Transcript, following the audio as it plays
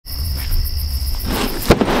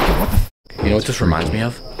know what this reminds me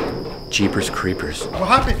of? Jeepers Creepers. What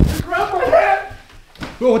happened?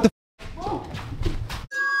 Bro, what the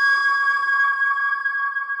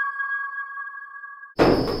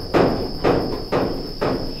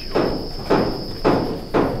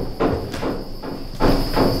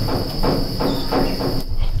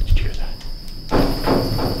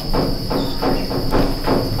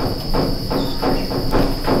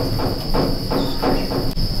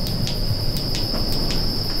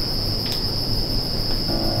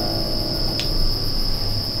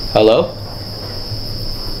Hello?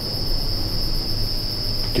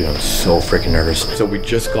 Dude, I'm so freaking nervous. So we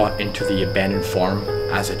just got into the abandoned farm.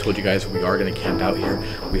 As I told you guys, we are gonna camp out here.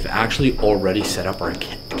 We've actually already set up our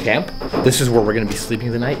camp. This is where we're gonna be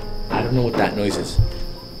sleeping tonight. I don't know what that noise is.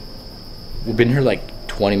 We've been here like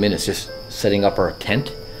 20 minutes just setting up our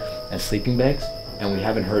tent and sleeping bags, and we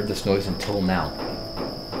haven't heard this noise until now.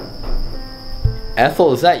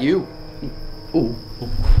 Ethel, is that you? Ooh,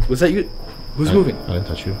 was that you? Who's moving? I didn't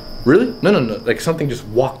touch you. Really? No, no, no. Like something just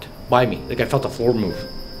walked by me. Like I felt the floor move.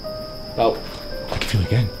 Oh. I can feel it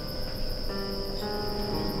again.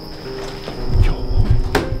 Yo.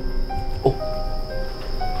 Oh.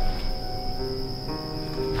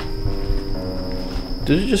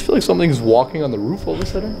 Did it just feel like something's walking on the roof all of a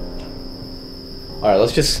sudden? All right,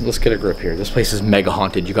 let's get a grip here. This place is mega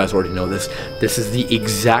haunted. You guys already know this. This is the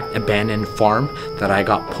exact abandoned farm that I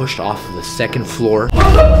got pushed off of the second floor.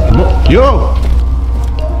 Yo!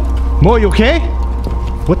 Mo, you okay?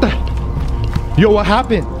 What the? Yo, what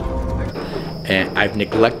happened? And I've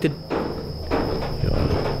neglected.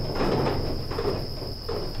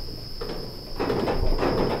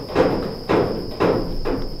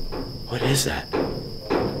 What is that?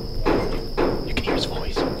 You can hear his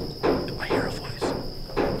voice. I hear a voice.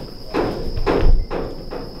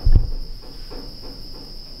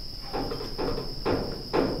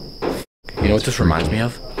 You know what this reminds me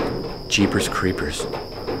of? Jeepers Creepers.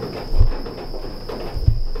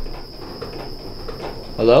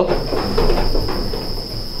 Hello?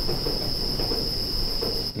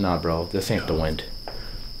 Nah, bro, this ain't the wind.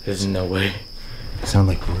 There's no way. They sound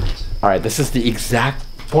like words. Alright, this is the exact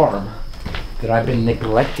farm that I've been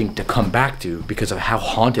neglecting to come back to because of how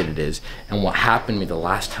haunted it is and what happened to me the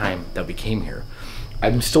last time that we came here.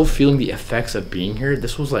 I'm still feeling the effects of being here.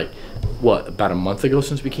 This was like, what, about a month ago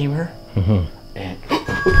since we came here? Mm-hmm. And,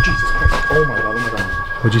 oh, Jesus Christ. Oh my God, oh my God.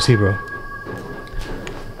 What'd you see, bro?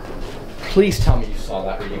 Please tell me you saw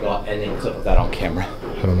that or you got any clip of that on camera.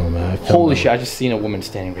 I don't know, man. Holy shit, I just seen a woman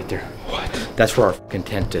standing right there. What? That's where our fucking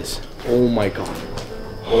tent is. Oh my God.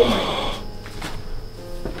 Oh my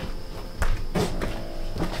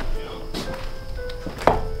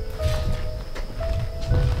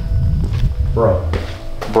God.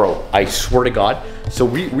 Bro, I swear to God. So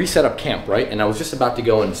we set up camp, right? And I was just about to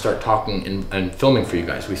go and start talking and filming for you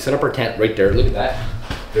guys. We set up our tent right there. Look at that.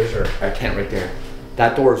 There's our tent right there.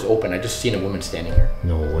 That door is open. I just seen a woman standing here.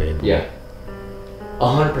 No way, bro. Yeah.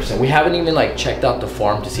 100%. We haven't even like checked out the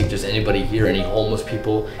farm to see if there's anybody here, any homeless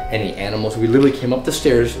people, any animals. We literally came up the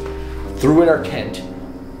stairs, threw in our tent.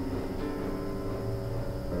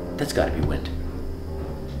 That's gotta be wind.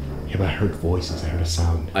 Yeah, but I heard voices. I heard a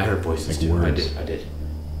sound. I heard voices like too. words. I did.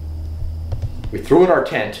 We threw in our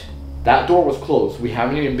tent. That door was closed. We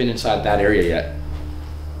haven't even been inside that area yet.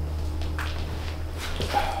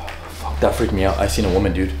 Fuck, that freaked me out. I seen a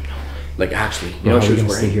woman, dude. Like actually, you know what she was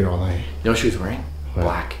wearing? Stay here all night. You know what she was wearing? What?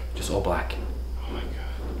 Black, just all black. Oh my God.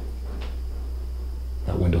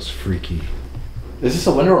 That window's freaky. Is this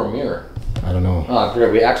a window or a mirror? I don't know. Oh,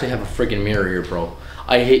 great. We actually have a friggin' mirror here, bro.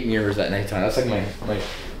 I hate mirrors at nighttime. That's like my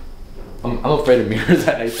I'm afraid of mirrors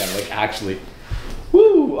at nighttime, like actually.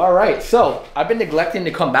 Woo, all right. So I've been neglecting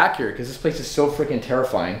to come back here because this place is so freaking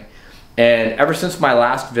terrifying. And ever since my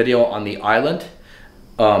last video on the island,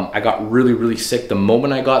 I got really, really sick the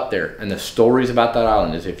moment I got there. And the stories about that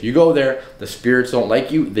island is if you go there, the spirits don't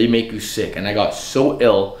like you, they make you sick. And I got so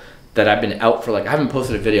ill that I've been out for like, I haven't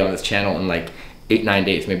posted a video on this channel in like 8-9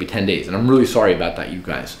 days, maybe 10 days. And I'm really sorry about that, you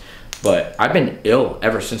guys. But I've been ill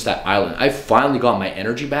ever since that island. I finally got my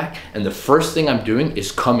energy back. And the first thing I'm doing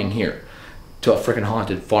is coming here to a freaking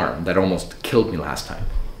haunted farm that almost killed me last time.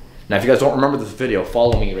 Now, if you guys don't remember this video,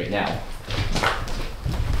 follow me right now.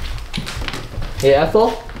 Hey,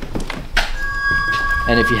 Ethel.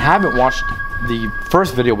 And if you haven't watched the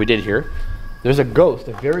first video we did here, there's a ghost,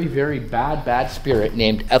 a very, very bad spirit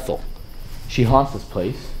named Ethel. She haunts this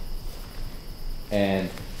place. And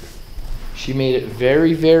she made it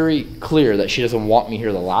very, very clear that she doesn't want me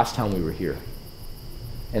here the last time we were here.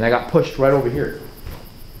 And I got pushed right over here.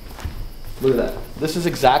 Look at that. This is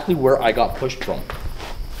exactly where I got pushed from.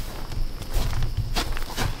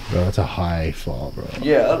 Bro, that's a high fall, bro.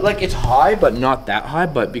 Yeah, like it's high, but not that high.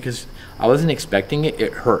 But because I wasn't expecting it,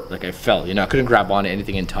 it hurt. Like I fell. You know, I couldn't grab onto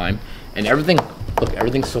anything in time, and everything. Look,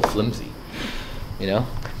 everything's so flimsy. You know.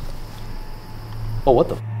 Oh, what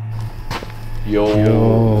the?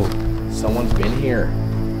 Yo. Someone's been here.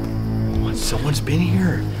 What? Someone's been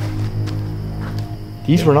here.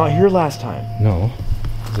 These were not here last time. No.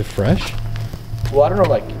 Is it fresh? Well, I don't know.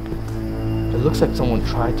 Like, it looks like someone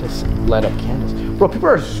tried to light up candles. Bro, people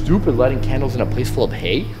are stupid lighting candles in a place full of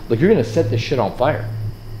hay. Like, you're gonna set this shit on fire.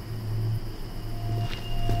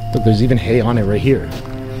 Look, there's even hay on it right here.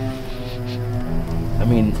 I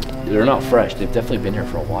mean, they're not fresh. They've definitely been here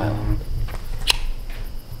for a while.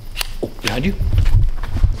 Oh, behind you?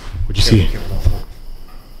 What'd you see?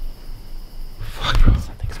 Fuck, bro.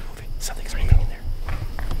 Something's moving. Something's moving in there.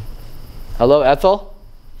 Hello, Ethel?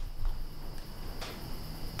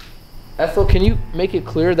 Ethel, can you make it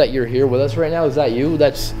clear that you're here with us right now? Is that you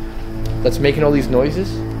that's making all these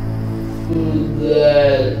noises?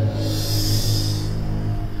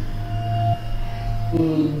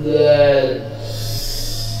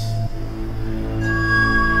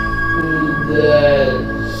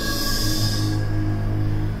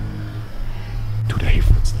 Dude, I hear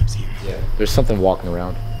footsteps here. Yeah. There's something walking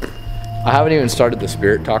around. I haven't even started the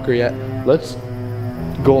spirit talker yet. Let's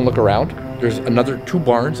go and look around. There's another 2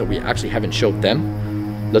 barns that we actually haven't showed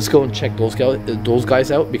them. Let's go and check those guys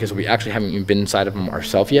out because we actually haven't even been inside of them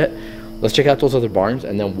ourselves yet. Let's check out those other barns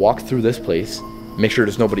and then walk through this place. Make sure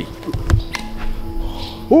there's nobody.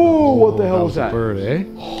 Oh, what the hell was that? A bird, eh?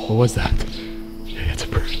 What was that? Yeah, it's a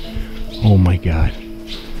bird. Oh my god.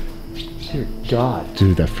 Dear God.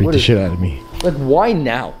 Dude, that freaked the shit out of me. Like, why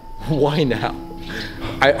now? Why now?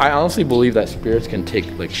 I honestly believe that spirits can take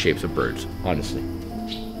like shapes of birds, honestly.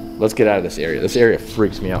 Let's get out of this area. This area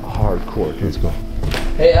freaks me out hardcore. Let's go.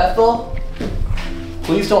 Hey, Ethel.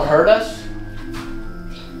 Please don't hurt us.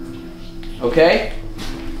 Okay?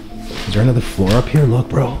 Is there another floor up here? Look,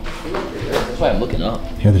 bro. That's why I'm looking up.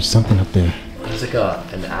 Yeah, there's something up there. It's like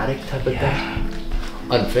an attic type of thing.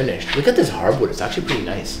 Unfinished. Look at this hardwood. It's actually pretty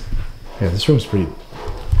nice. Yeah, this room's pretty...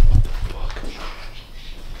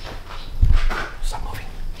 Stop moving.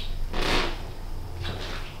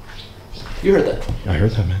 You heard that? I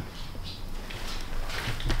heard that, man.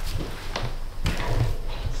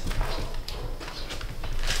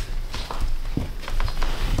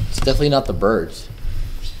 It's definitely not the birds.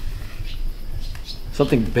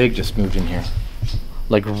 Something big just moved in here.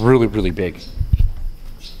 Like really, really big.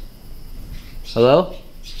 Hello?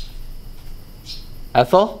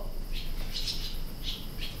 Ethel?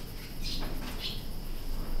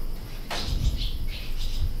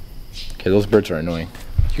 Okay, those birds are annoying.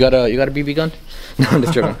 You got a BB gun? No, I'm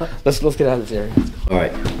just joking. Let's get out of this area. All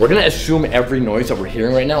right, we're gonna assume every noise that we're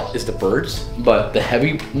hearing right now is the birds, but the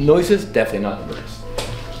heavy noises definitely not the birds.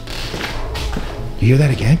 You hear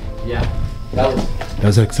that again? Yeah, that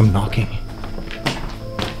was like some knocking.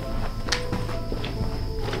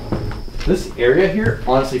 This area here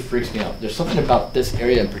honestly freaks me out. There's something about this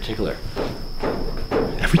area in particular.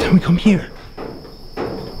 Every time we come here.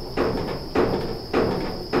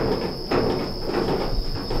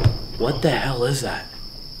 What the hell is that?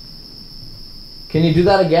 Can you do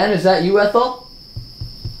that again? Is that you, Ethel?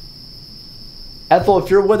 Ethel,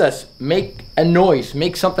 if you're with us, make a noise.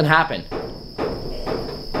 Make something happen.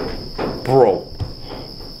 Bro.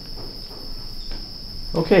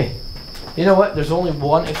 Okay. You know what? There's only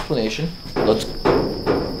one explanation. Let's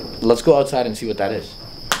go outside and see what that is.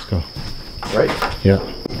 Let's go. Right? Yeah.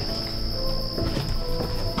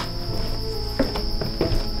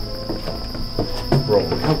 Bro,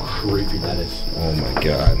 look how creepy that is. Oh my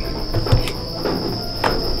god.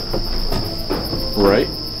 Right?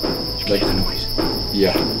 You can hear the noise.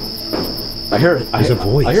 Yeah. I hear it. There's a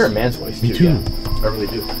voice. I hear a man's voice. Me too. Yeah. I really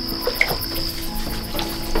do.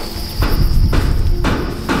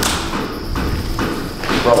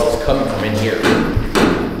 Bro, it's coming from in here.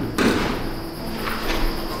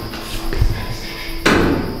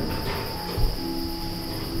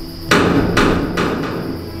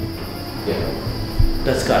 Yeah.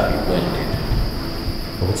 That's gotta be wind,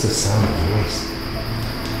 dude. What's the sound of the voice?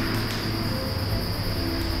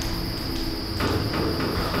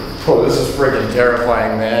 Oh, this is freaking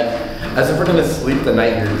terrifying, man. As if we're gonna sleep the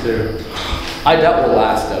night here, too. I doubt we'll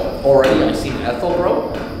last, though. Already, I've seen Ethel,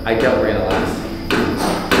 bro. I doubt we're gonna last.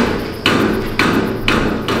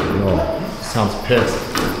 No, sounds pissed.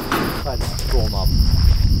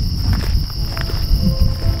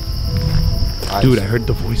 Dude, I heard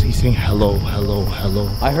the voice. He's saying hello, hello, hello.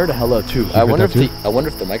 I heard a hello, too. I wonder if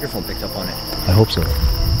the microphone picked up on it. I hope so.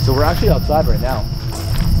 So we're actually outside right now.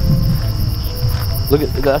 Look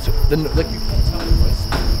at that's the look.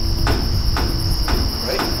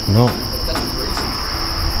 Right? No. That's crazy.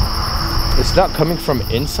 It's not coming from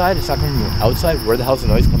inside. It's not coming from outside. Where the hell's the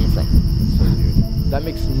noise coming from? That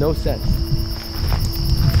makes no sense.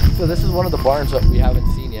 So this is one of the barns that we haven't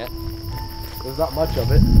seen yet. There's not much of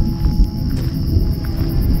it.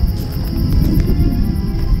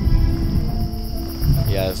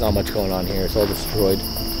 Yeah, there's not much going on here. It's all destroyed.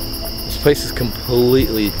 This place is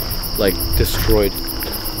completely like destroyed,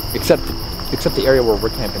 except the area where we're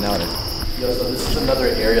camping out in. Yo, so this is another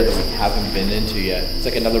area that we haven't been into yet. It's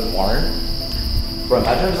like another barn. Bro,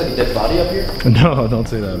 imagine there's like a dead body up here. No, don't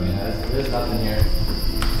say that, man. Yeah, there's nothing here.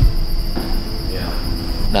 Yeah.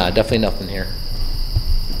 Nah, definitely nothing here.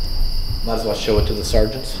 Might as well show it to the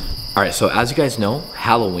sergeants. All right, so as you guys know,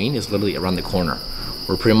 Halloween is literally around the corner.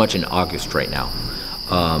 We're pretty much in August right now.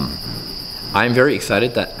 I'm very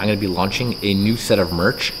excited that I'm gonna be launching a new set of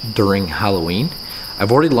merch during Halloween.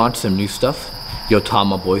 I've already launched some new stuff. Yo Tom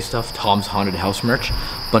My Boy stuff, Tom's Haunted House merch,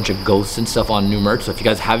 bunch of ghosts and stuff on new merch. So if you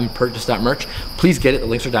guys haven't purchased that merch, please get it. The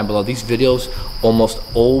links are down below. These videos almost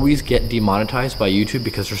always get demonetized by YouTube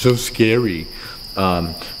because they're so scary.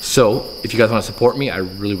 So if you guys want to support me, I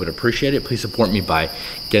really would appreciate it. Please support me by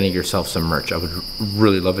getting yourself some merch. I would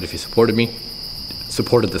really love it if you supported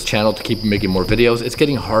this channel to keep making more videos. It's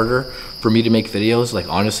getting harder for me to make videos. Like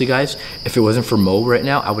honestly guys, if it wasn't for Mo right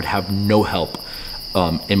now, I would have no help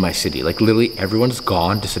in my city. Like literally everyone's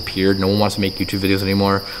gone, disappeared. No one wants to make YouTube videos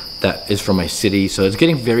anymore that is from my city. So it's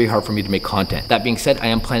getting very hard for me to make content. That being said, I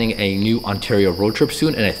am planning a new Ontario road trip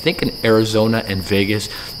soon, and I think an Arizona and Vegas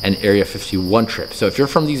and Area 51 trip. So if you're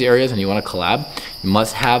from these areas and you want to collab, you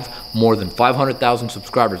must have more than 500,000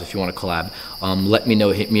 subscribers if you want to collab. Let me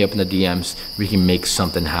know, hit me up in the DMs. We can make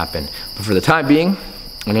something happen. But for the time being,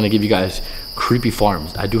 I'm gonna give you guys creepy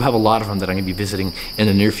farms. I do have a lot of them that I'm gonna be visiting in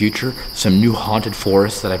the near future. Some new haunted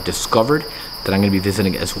forests that I've discovered that I'm gonna be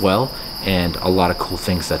visiting as well, and a lot of cool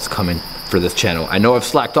things that's coming for this channel. I know I've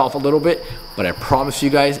slacked off a little bit, but I promise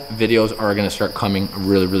you guys, videos are gonna start coming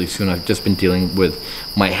really, really soon. I've just been dealing with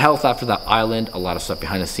my health after that island, a lot of stuff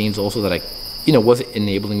behind the scenes also that I wasn't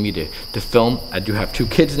enabling me to film. I do have 2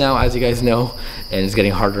 kids now, as you guys know, and it's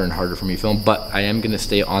getting harder and harder for me to film, but I am gonna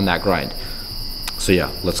stay on that grind. So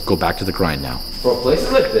yeah, let's go back to the grind now. Bro,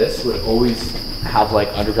 places like this would always have like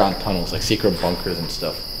underground tunnels, like secret bunkers and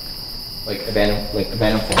stuff. Like abandoned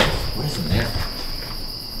farms. What is in there?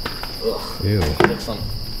 Ugh. Ew. Like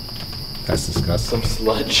That's disgusting. some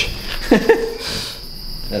sludge.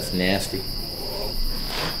 That's nasty.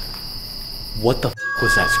 What the f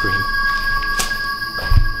was that scream?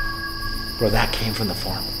 Bro, that came from the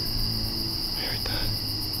farm. I heard that.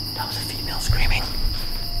 That was a female screaming.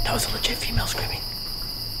 That was a legit female screaming.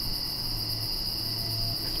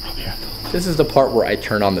 It's probably Ethel. This is the part where I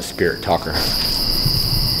turn on the spirit talker. You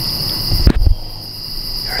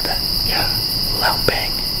heard that? Yeah. Loud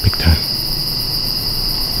bang. Big time.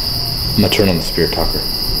 I'm gonna turn on the spirit talker.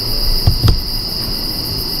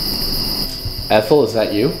 Ethel, is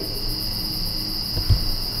that you?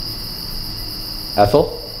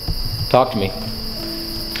 Ethel? Talk to me.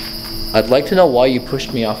 I'd like to know why you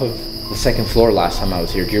pushed me off of the 2nd floor last time I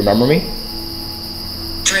was here. Do you remember me?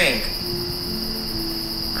 Drink.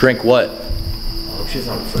 Drink what? Oh, she's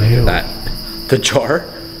not referring to that. The jar?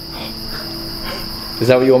 Is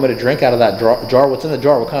that what you want me to drink out of that jar? What's in the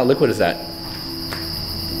jar? What kind of liquid is that?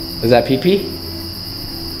 Is that pee-pee?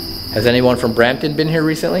 Has anyone from Brampton been here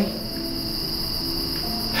recently?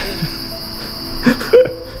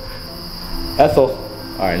 Ethel.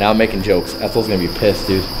 Alright, now I'm making jokes. Ethel's gonna be pissed,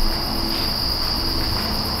 dude.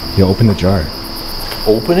 Yo, open the jar.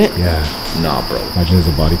 Open it? Yeah. Nah, bro. Imagine there's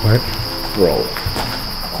a body part. Bro.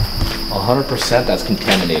 100% that's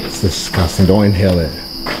contaminated. It's disgusting. Don't inhale it.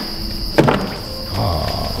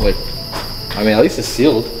 Wait. I mean, at least it's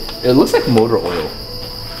sealed. It looks like motor oil.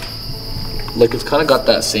 Like, it's kind of got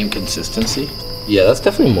that same consistency. Yeah, that's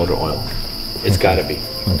definitely motor oil. It's gotta be.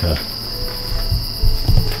 Okay.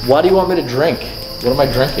 Why do you want me to drink? What am I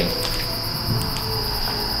drinking?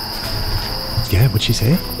 Yeah, what'd she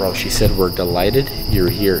say? Bro, she said we're delighted you're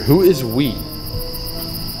here. Who is we?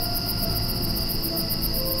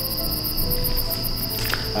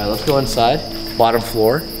 Alright, let's go inside. Bottom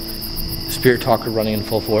floor. Spirit talker running in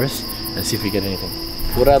full force and see if we get anything.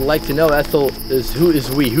 What I'd like to know, Ethel, is who is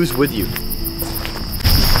we? Who's with you?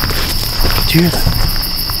 Did you hear that?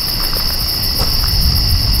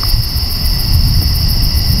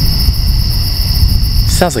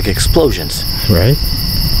 Sounds like explosions. Right?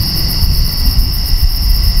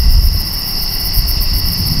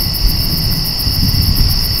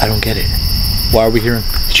 I don't get it. Why are we hearing?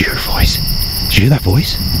 Did you hear a voice? Did you hear that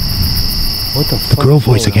voice? What the fuck? Girl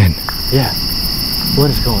voice again. Yeah. What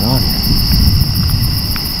is going on here?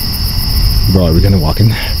 Bro, are we gonna walk in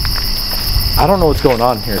there? I don't know what's going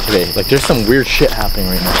on here today. Like, there's some weird shit happening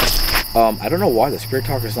right now. I don't know why the spirit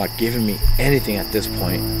talker's not giving me anything at this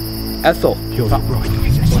point. Ethel. Yo, bro,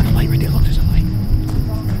 there's a light right there. Look, there's a light.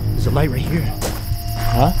 There's a light right here.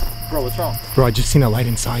 Huh? Bro, what's wrong? Bro, I just seen a light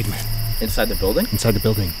inside, man. Inside the building? Inside the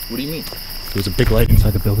building. What do you mean? There was a big light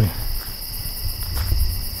inside the building.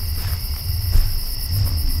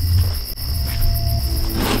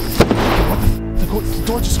 What the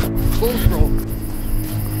door just closed, bro. What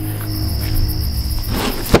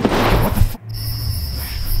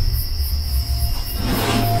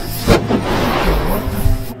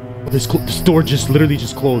the fuck? This door just literally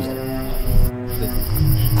just closed.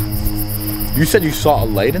 You said you saw a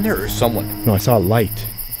light in there or someone? No, I saw a light.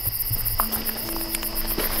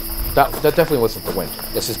 That definitely wasn't the wind.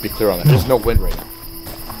 Let's just be clear on that. There's no wind right now.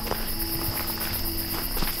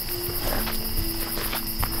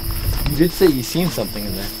 You did say you seen something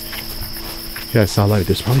in there. Yeah, I saw a light.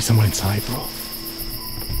 There's probably someone inside, bro.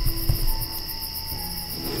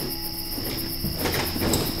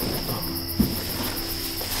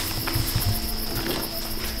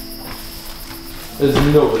 There's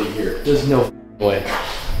nobody here. There's no way.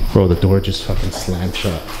 Bro, the door just fucking slammed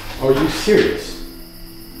shut. Are you serious?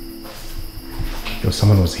 Yo,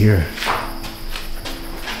 someone was here.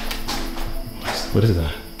 What is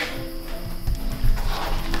that?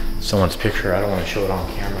 Someone's picture. I don't want to show it on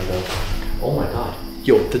camera though. Oh my god.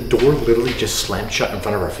 Yo, the door literally just slammed shut in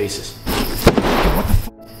front of our faces. What the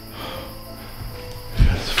fuck?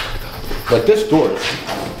 That's fucked up. Like this door.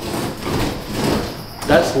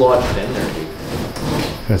 That's lodged in there, dude.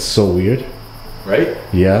 That's so weird. Right?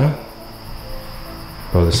 Yeah?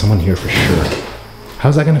 Bro, there's someone here for sure.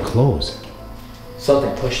 How's that gonna close?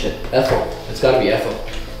 Something pushed it. Ethel. It's gotta be Ethel.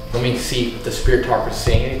 Let me see if the spirit talker's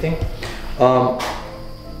saying anything.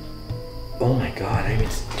 Oh my god. I mean,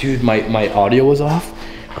 dude, my audio was off.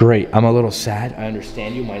 Great. I'm a little sad. I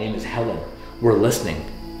understand you. My name is Helen. We're listening.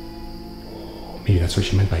 Maybe that's what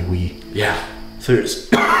she meant by we. Yeah. So there's...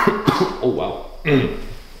 oh wow.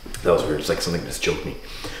 That was weird. It's like something just choked me.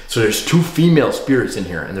 So there's two female spirits in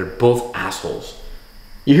here and they're both assholes.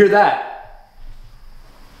 You hear that?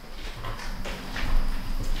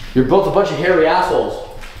 You're both a bunch of hairy assholes.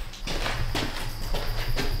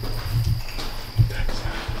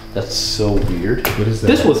 That's so weird. What is that?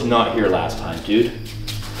 This was not here last time, dude.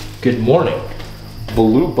 Good morning.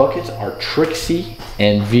 Blue buckets are Trixie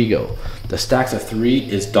and Vigo. The stacks of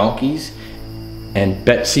 3 is donkeys and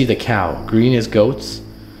Betsy the cow. Green is goats.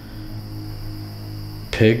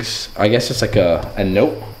 Pigs. I guess it's like a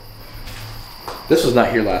note. This was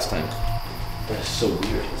not here last time. That is so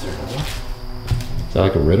weird. Is there another one? Is that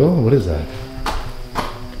like a riddle? What is that?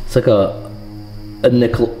 It's like an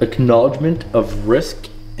acknowledgement of risk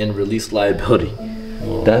and release liability.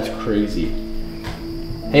 Whoa. That's crazy.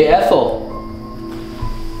 Hey Ethel.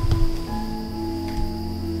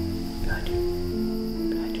 Behind you.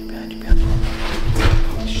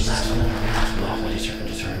 I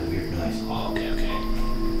just heard a weird noise. Oh, okay.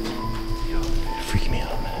 Yo, freak me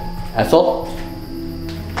out, man. Ethel?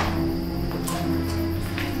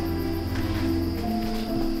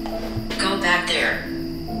 Go back there.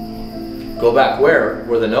 Go back where?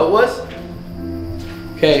 Where the note was?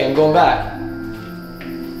 Okay, I'm going back.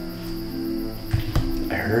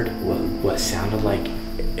 I heard what sounded like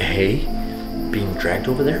hay being dragged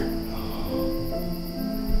over there.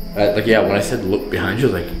 Like yeah, when I said look behind you,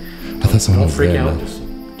 like I thought someone don't was freak there, out. man.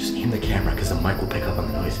 Just aim the camera because the mic will pick up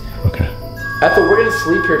on the noise. Okay. Ethel, we're gonna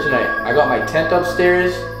sleep here tonight. I got my tent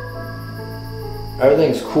upstairs.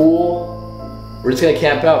 Everything's cool. We're just gonna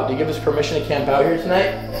camp out. Do you give us permission to camp out here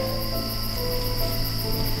tonight?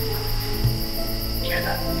 You hear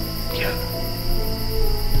that? Yeah.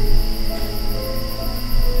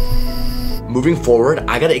 Moving forward,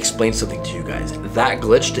 I gotta explain something to you guys. That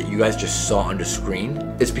glitch that you guys just saw on the screen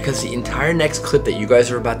is because the entire next clip that you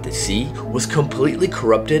guys are about to see was completely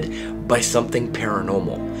corrupted by something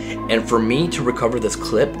paranormal. And for me to recover this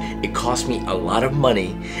clip, it cost me a lot of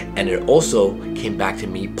money, and it also came back to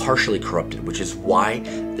me partially corrupted, which is why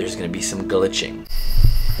there's gonna be some glitching.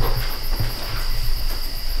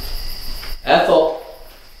 Ethel.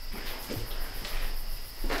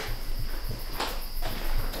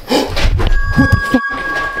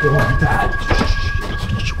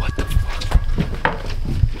 What the fuck?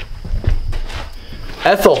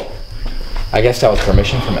 Ethel. I guess that was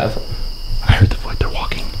permission from Ethel. I heard the voice. They're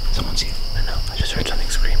walking. Someone's here. I know. I just heard something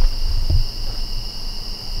scream.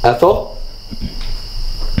 Ethel?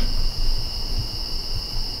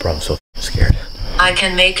 Bro, I'm so scared. I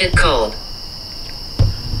can make it cold.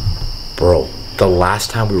 Bro, the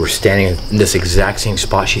last time we were standing in this exact same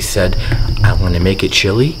spot, she said, I want to make it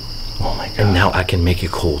chilly. Oh my God. And now I can make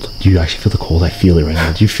it cold. Do you actually feel the cold? I feel it right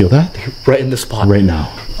now. Do you feel that? Right in the spot. Right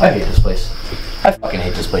now. I hate this place. I fucking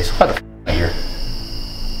hate this place. Why the f am I here?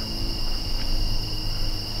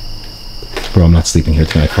 Bro, I'm not sleeping here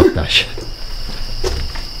tonight. Fuck that shit.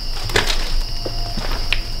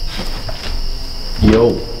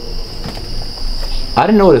 Yo. I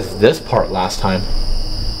didn't notice this part last time.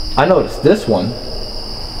 I noticed this one.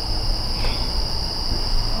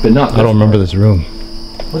 But not this I don't remember part. this room.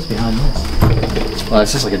 What's behind this? Oh,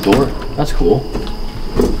 it's just like a door. That's cool.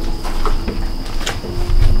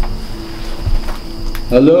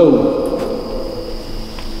 Hello.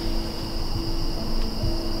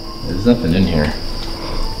 There's nothing in here.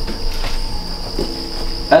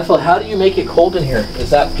 Ethel, how do you make it cold in here? Is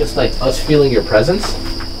that just like us feeling your presence?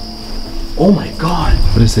 Oh my God.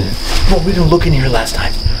 What is it? Bro, we didn't look in here last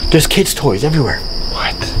time. There's kids' toys everywhere.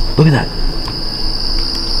 What? Look at that.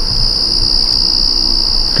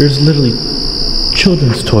 There's literally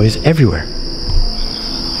children's toys everywhere.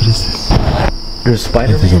 What is this? There's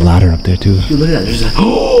Spider-Man. There's a ladder up there too. Dude, look at that. There's a...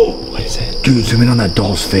 Oh! What is it? Dude, zoom in on that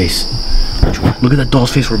doll's face. Look at that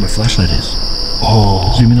doll's face where my flashlight is.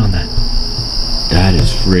 Oh. Zoom in on that. That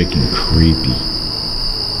is freaking creepy.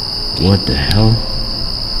 What the hell?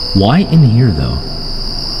 Why in here though?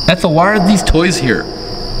 Ethel, why are these toys here?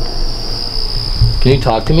 Can you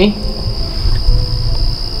talk to me?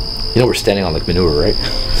 You know we're standing on like manure, right?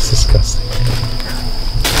 It's disgusting.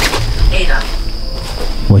 Ada.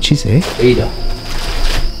 What'd she say? Ada.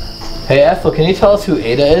 Hey Ethel, can you tell us who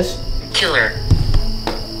Ada is? Killer.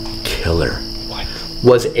 Killer. What?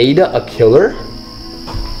 Was Ada a killer?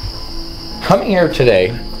 Coming here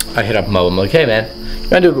today, I hit up Mo. I'm like, hey man,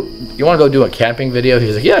 you want to go do a camping video?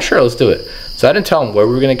 He's like, yeah, sure, let's do it. So I didn't tell him where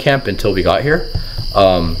we were gonna camp until we got here.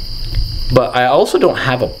 But I also don't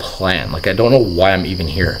have a plan. Like I don't know why I'm even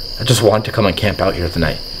here. I just want to come and camp out here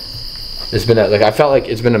tonight. It's been like I felt like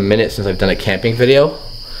it's been a minute since I've done a camping video,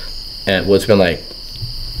 and well, it's been like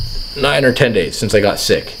 9 or 10 days since I got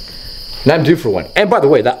sick, and I'm due for one. And by the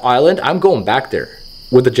way, that island, I'm going back there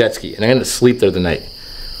with the jet ski, and I'm gonna sleep there the night.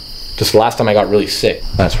 Just last time I got really sick.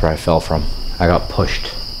 That's where I fell from. I got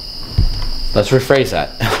pushed. Let's rephrase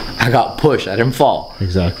that. I got pushed. I didn't fall.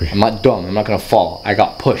 Exactly. I'm not dumb. I'm not gonna fall. I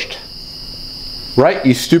got pushed. Right,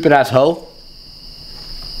 you stupid ass hoe?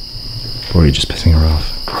 Or are you just pissing her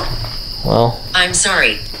off? Well. I'm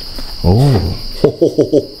sorry. Oh.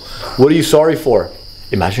 What are you sorry for?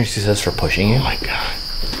 Imagine she says for pushing you. Oh my God.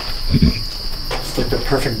 It's like the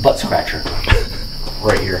perfect butt scratcher.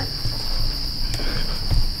 Right here.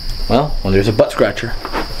 Well, there's a butt scratcher.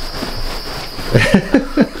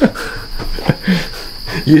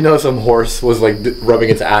 You know some horse was like rubbing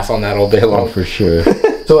its ass on that all day long. Oh, for sure.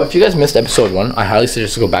 So if you guys missed episode 1, I highly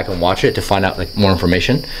suggest to go back and watch it to find out like more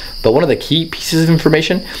information. But one of the key pieces of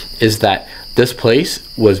information is that this place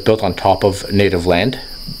was built on top of native land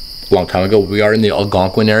a long time ago. We are in the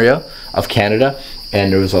Algonquin area of Canada,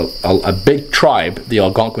 and there was a big tribe, the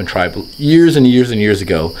Algonquin tribe, years and years and years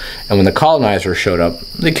ago. And when the colonizers showed up,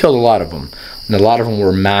 they killed a lot of them. And a lot of them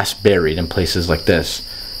were mass buried in places like this.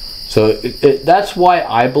 So that's why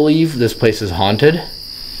I believe this place is haunted.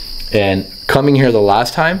 And coming here the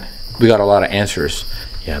last time, we got a lot of answers.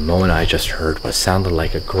 Yeah, Mo and I just heard what sounded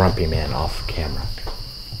like a grumpy man off camera.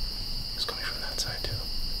 It's coming from that side too.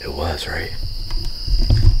 It was, right?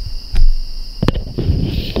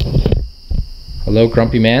 Hello,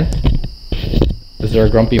 grumpy man? Is there a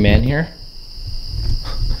grumpy man here?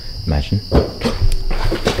 Imagine. Go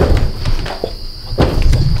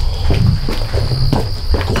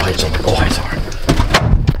hide somewhere, go hide somewhere.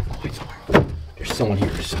 Go hide somewhere. There's someone here,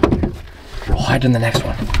 there's someone here. We'll hide in the next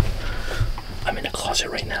one. I'm in a closet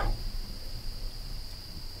right now.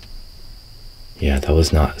 Yeah, that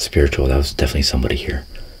was not spiritual. That was definitely somebody here.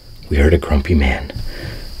 We heard a grumpy man.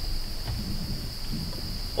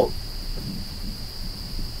 Oh.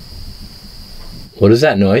 What is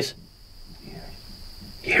that noise?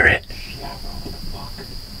 Hear it. Yeah, bro. What the fuck?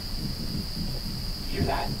 Hear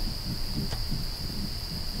that?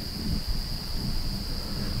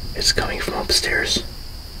 It's coming from upstairs.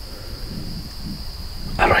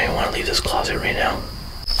 I don't even want to leave this closet right now.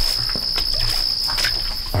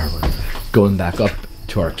 Alright, we're going back up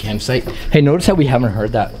to our campsite. Hey, notice how we haven't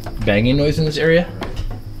heard that banging noise in this area?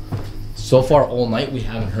 So far all night we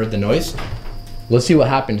haven't heard the noise. Let's see what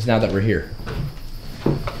happens now that we're here.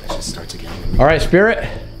 It just starts again. Alright, Spirit.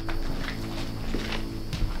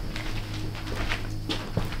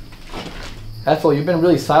 Ethel, you've been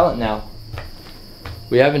really silent now.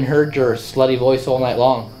 We haven't heard your slutty voice all night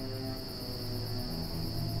long.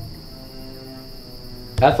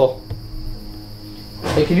 Ethel.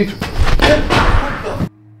 Hey, can you... What the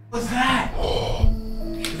was that?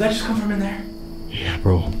 Did that just come from in there? Yeah,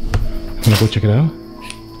 bro. I'm gonna go check it out.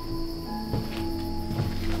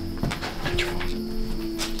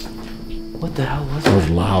 What the hell was That that? was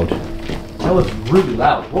loud. That was really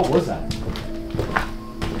loud. What was that?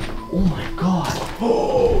 Oh my god.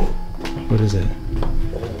 Oh. What is it?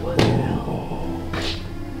 What the hell?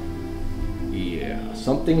 Yeah,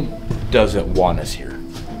 something doesn't want us here.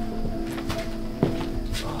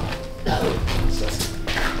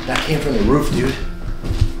 That came from the roof, dude.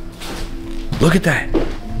 Look at that.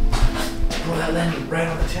 Bro, that landed right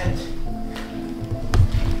on the tent.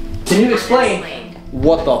 Can you explain?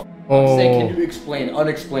 What the f? Oh. Say, can you explain?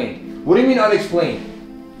 Unexplained. What do you mean unexplained?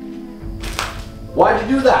 Why'd you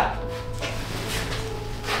do that?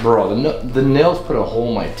 Bro, the nails put a hole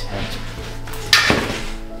in my tent.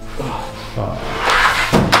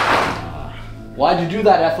 Why'd you do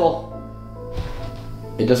that, Ethel?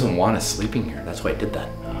 It doesn't want us sleeping here. That's why I did that.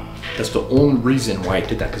 That's the only reason why I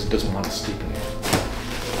did that, because it doesn't want us sleeping here.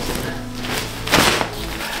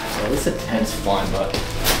 So at least the tent's fine, but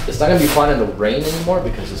it's not gonna be fun in the rain anymore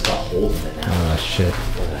because it's got holes in it now. Ah, shit.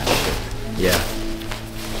 Look at that shit. Yeah.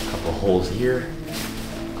 A couple holes here.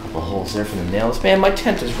 A couple holes there for the nails. Man, my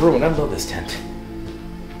tent is ruined. I love this tent.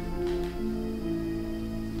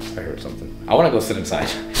 I heard something. I wanna go sit inside.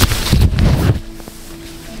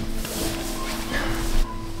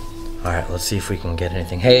 Alright, let's see if we can get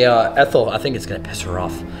anything. Hey, Ethel, I think it's gonna piss her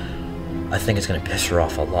off. I think it's gonna piss her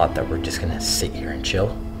off a lot that we're just gonna sit here and chill.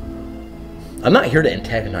 I'm not here to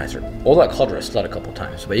antagonize her. Although I called her a slut a couple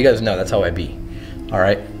times, but you guys know that's how I be.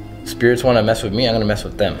 Alright? Spirits wanna mess with me, I'm gonna mess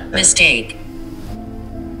with them. Mistake.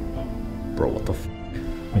 Bro, what the f?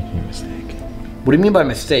 Making a mistake. What do you mean by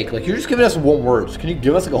mistake? Like, you're just giving us one word. Can you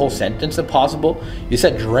give us like a whole sentence if possible? You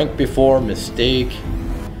said drink before, mistake.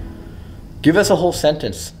 Give us a whole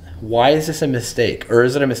sentence. Why is this a mistake? Or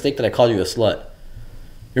is it a mistake that I called you a slut?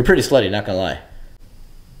 You're pretty slutty, not gonna lie.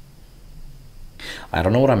 I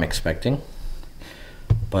don't know what I'm expecting,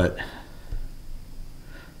 but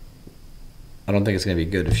I don't think it's gonna be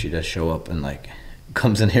good if she does show up and like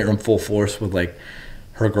comes in here in full force with like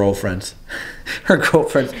her girlfriends. Her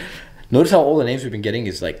girlfriends. Notice how all the names we've been getting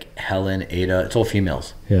is like Helen, Ada. It's all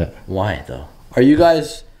females. Yeah. Why though? Are you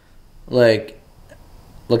guys like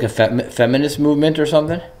a feminist movement or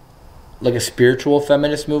something? Like a spiritual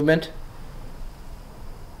feminist movement?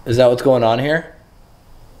 Is that what's going on here?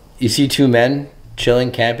 You see two men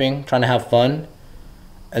chilling, camping, trying to have fun,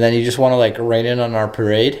 and then you just want to like rain in on our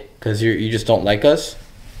parade because you just don't like us?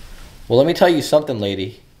 Well, let me tell you something,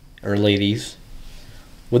 lady, or ladies.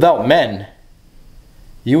 Without men,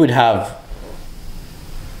 you would have...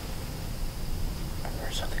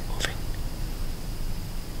 There's something moving.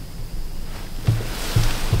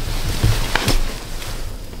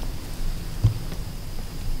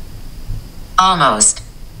 Almost.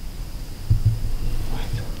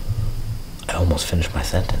 I almost finished my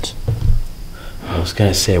sentence. I was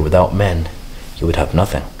gonna say, without men, you would have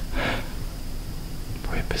nothing.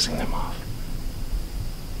 Boy, you're pissing them off.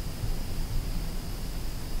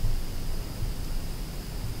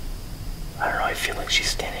 I don't know, I feel like she's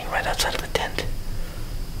standing right outside of the tent.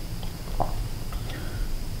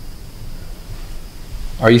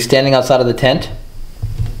 Are you standing outside of the tent?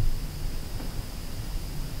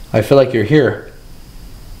 I feel like you're here.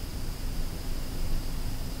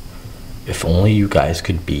 If only you guys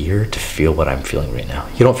could be here to feel what I'm feeling right now.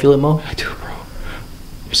 You don't feel it, Mo? I do, bro.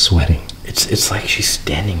 I'm sweating. It's like she's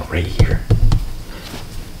standing right here.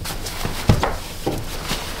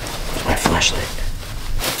 Where's my flashlight?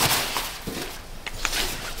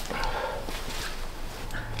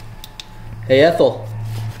 Hey, Ethel.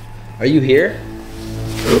 Are you here?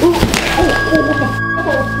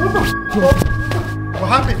 What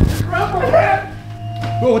happened?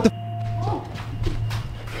 Bro, what the?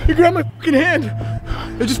 You grabbed my fucking hand.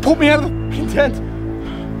 It just pulled me out of the fucking tent.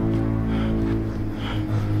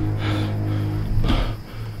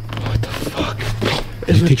 What the fuck?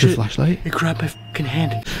 Did you take your flashlight? It grabbed my fucking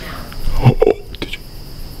hand. Oh, did you?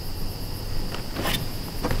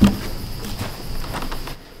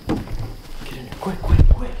 Get in there, quick, quick,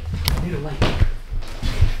 quick. I need a light.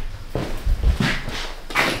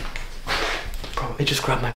 Bro, it just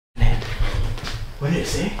grabbed my fucking hand. What did it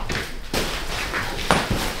say?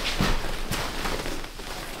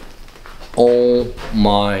 Oh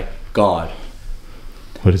my god.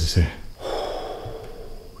 What does it say?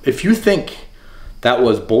 If you think that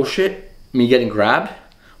was bullshit, me getting grabbed,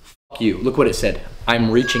 fuck you. Look what it said. I'm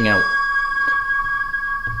reaching out.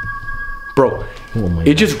 Bro, Oh my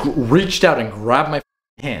it just reached out and grabbed my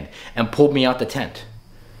hand and pulled me out the tent.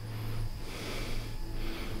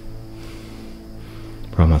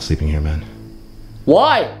 Bro, I'm not sleeping here, man.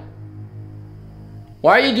 Why?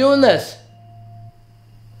 Why are you doing this?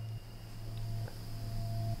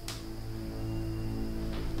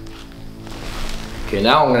 Okay,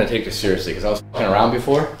 now I'm gonna take this seriously because I was fucking around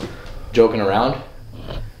before, joking around,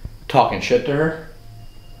 talking shit to her.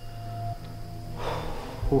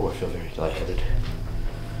 Oh, I feel very lightheaded.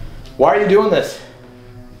 Why are you doing this?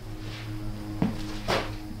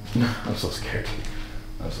 I'm so scared.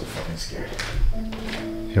 I'm so fucking scared.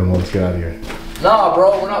 Yo, let's get out of here. Nah,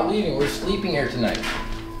 bro, we're not leaving. We're sleeping here tonight.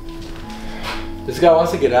 This guy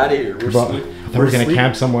wants to get out of here. I thought we were gonna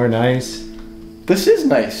camp somewhere nice. This is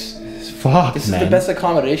nice. Fuck, This man. is the best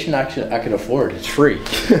accommodation actually I could afford. It's free.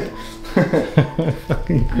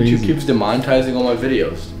 Fucking crazy. YouTube keeps demonetizing all my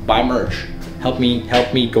videos. Buy merch. Help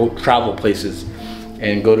me go travel places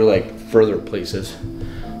and go to like further places.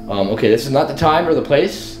 Okay, this is not the time or the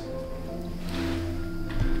place.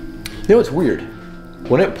 You know what's weird?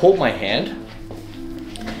 When it pulled my hand,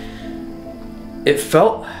 it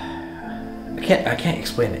felt, I can't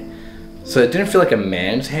explain it. So it didn't feel like a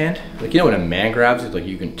man's hand. Like, you know when a man grabs it, like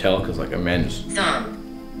you can tell because like a man's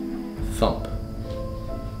thump.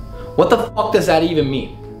 What the fuck does that even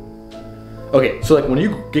mean? Okay, so like when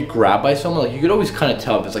you get grabbed by someone, like you could always kind of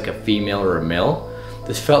tell if it's like a female or a male.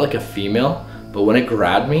 This felt like a female, but when it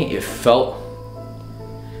grabbed me, it felt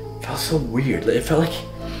so weird. It felt like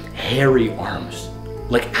hairy arms,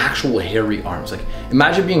 like actual hairy arms. Like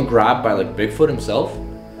imagine being grabbed by like Bigfoot himself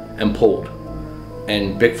and pulled,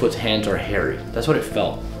 and Bigfoot's hands are hairy. That's what it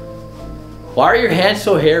felt. Why are your hands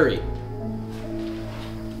so hairy?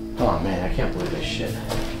 Oh man, I can't believe this shit.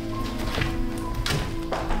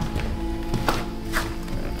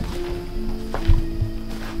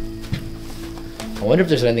 I wonder if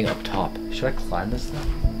there's anything up top. Should I climb this thing?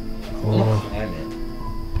 I'm gonna climb it.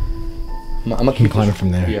 I'm gonna keep climb it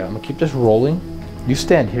from there. Yeah, I'm gonna keep this rolling. You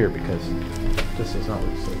stand here because this is not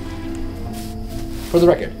really safe. For the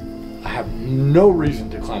record, I have no reason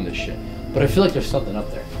to climb this shit, but I feel like there's something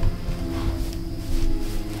up there.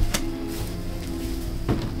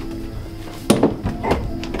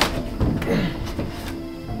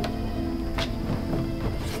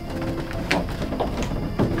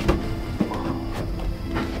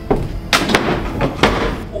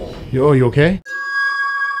 Yo, you okay?